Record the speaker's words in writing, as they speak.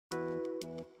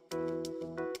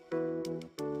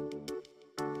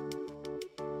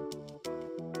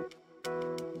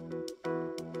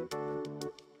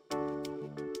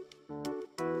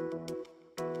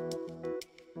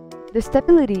The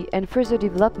stability and further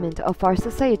development of our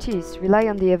societies rely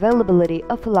on the availability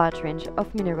of a large range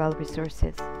of mineral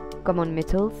resources, common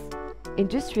metals,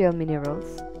 industrial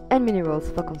minerals, and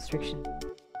minerals for construction.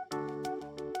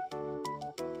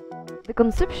 The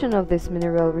consumption of these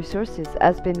mineral resources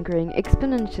has been growing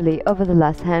exponentially over the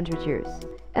last 100 years,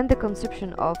 and the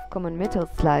consumption of common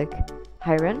metals like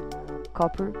iron,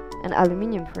 copper, and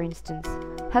aluminium, for instance,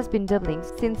 has been doubling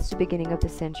since the beginning of the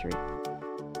century.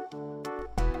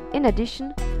 In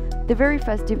addition, the very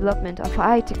fast development of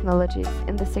high technologies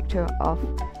in the sector of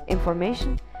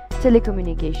information,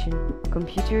 telecommunication,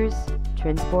 computers,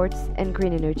 transports, and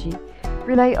green energy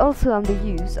rely also on the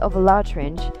use of a large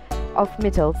range of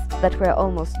metals that were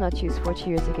almost not used 40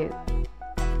 years ago.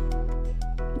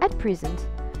 At present,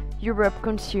 Europe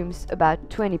consumes about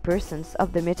 20%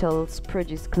 of the metals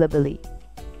produced globally,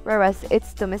 whereas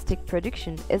its domestic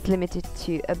production is limited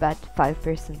to about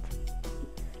 5%.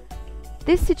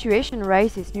 This situation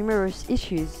raises numerous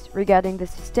issues regarding the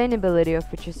sustainability of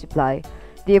future supply,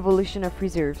 the evolution of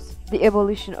reserves, the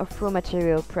evolution of raw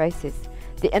material prices,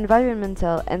 the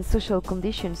environmental and social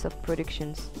conditions of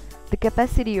productions, the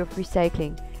capacity of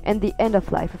recycling, and the end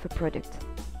of life of a product.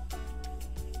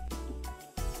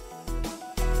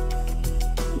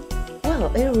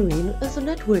 ERAMIN is a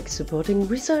network supporting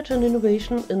research and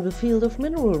innovation in the field of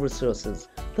mineral resources.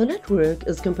 The network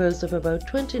is composed of about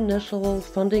 20 national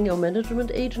funding or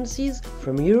management agencies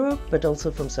from Europe, but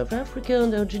also from South Africa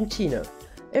and Argentina.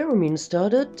 ERAMIN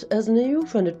started as an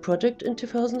EU-funded project in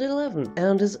 2011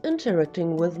 and is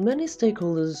interacting with many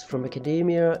stakeholders from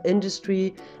academia,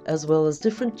 industry, as well as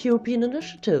different European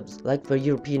initiatives, like the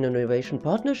European Innovation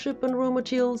Partnership on Raw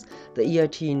Materials, the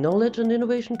EIT Knowledge and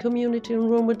Innovation Community on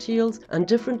Raw Materials, and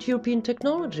different European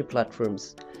technology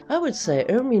platforms. I would say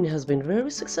ERAMIN has been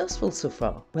very successful so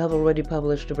far. We have already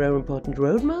published a very important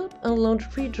roadmap and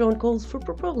launched 3 joint calls for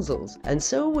proposals, and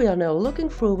so we are now looking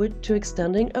forward to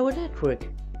extending our network.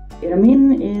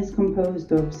 ERAMIN is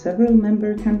composed of several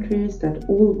member countries that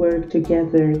all work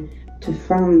together to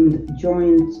fund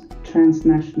joint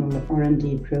transnational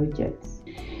R&D projects.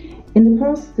 In the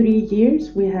past 3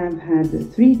 years, we have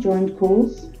had 3 joint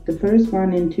calls. The first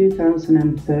one in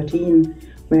 2013,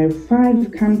 where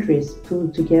 5 countries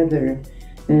pulled together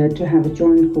to have a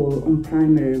joint call on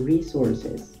primary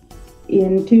resources.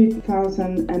 In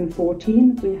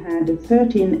 2014, we had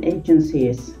 13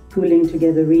 agencies pooling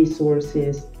together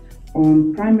resources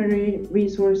on primary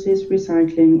resources,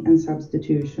 recycling and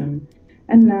substitution.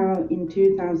 And now in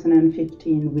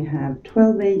 2015 we have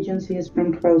 12 agencies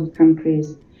from 12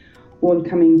 countries all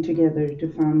coming together to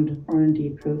fund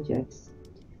R&D projects.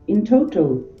 In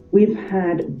total, we've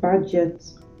had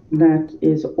budgets that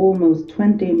is almost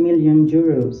 20 million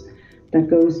euros that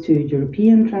goes to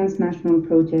European transnational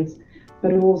projects,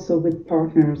 but also with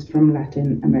partners from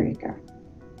Latin America.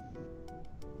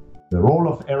 The role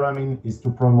of ERAMIN is to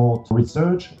promote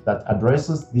research that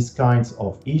addresses these kinds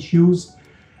of issues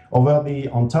over the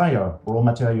entire raw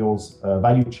materials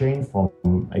value chain, from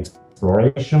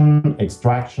exploration,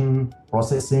 extraction,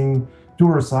 processing, to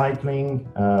recycling,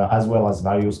 as well as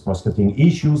various cross-cutting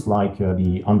issues like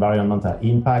the environmental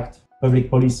impact, public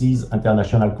policies,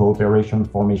 international cooperation,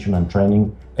 formation and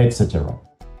training, etc.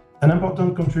 An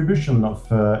important contribution of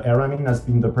ERAMIN has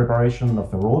been the preparation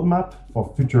of a roadmap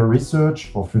for future research,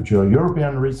 for future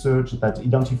European research that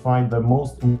identified the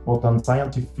most important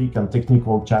scientific and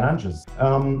technical challenges.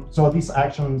 So these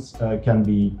actions can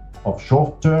be of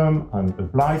short-term and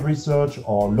applied research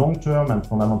or long-term and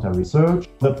fundamental research.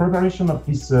 The preparation of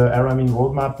this ERAMIN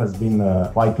roadmap has been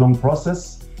a quite long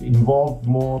process. It involved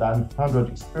more than 100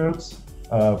 experts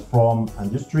from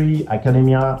industry,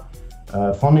 academia,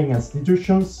 funding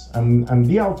institutions, and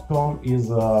the outcome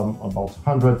is about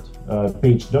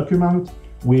 100-page document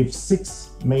with 6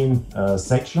 main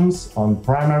sections on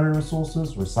primary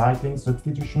resources, recycling,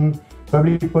 substitution,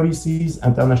 public policies,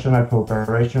 international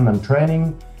cooperation and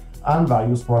training, and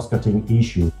various cross-cutting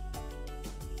issues.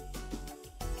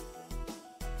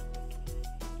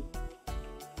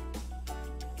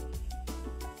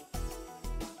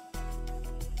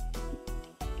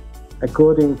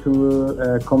 According to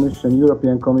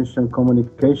European Commission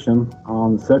communication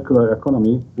on circular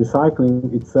economy,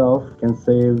 recycling itself can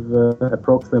save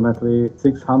approximately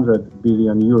 600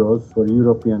 billion euros for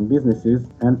European businesses,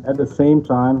 and at the same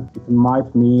time it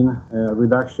might mean a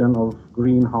reduction of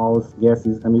greenhouse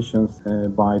gases emissions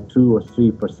by 2 or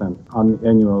 3% on the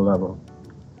annual level.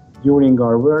 During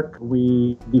our work,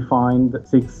 we defined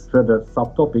 6 further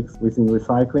subtopics within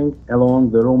recycling along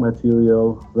the raw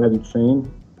material value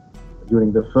chain.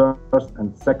 During the first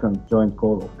and second joint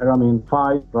call of ERAMIN,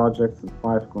 5 projects and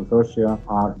 5 consortia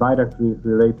are directly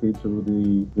related to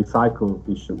the recycle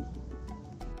issues.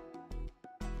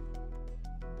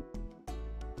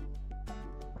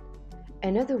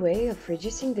 Another way of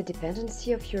reducing the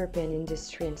dependency of European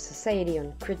industry and society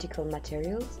on critical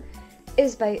materials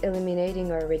is by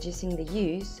eliminating or reducing the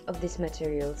use of these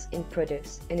materials in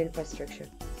products and infrastructure,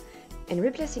 and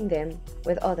replacing them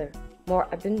with other, more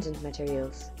abundant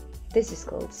materials. This is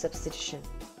called substitution.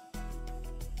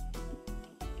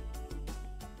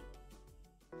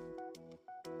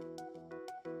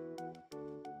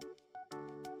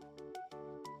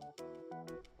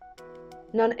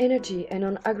 Non-energy and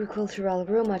non-agricultural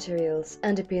raw materials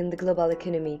underpin the global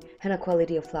economy and a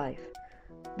quality of life.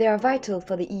 They are vital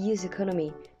for the EU's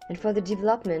economy and for the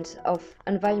development of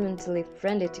environmentally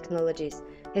friendly technologies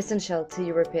essential to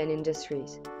European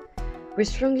industries. We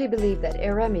strongly believe that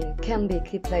ERAMIN can be a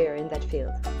key player in that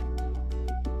field.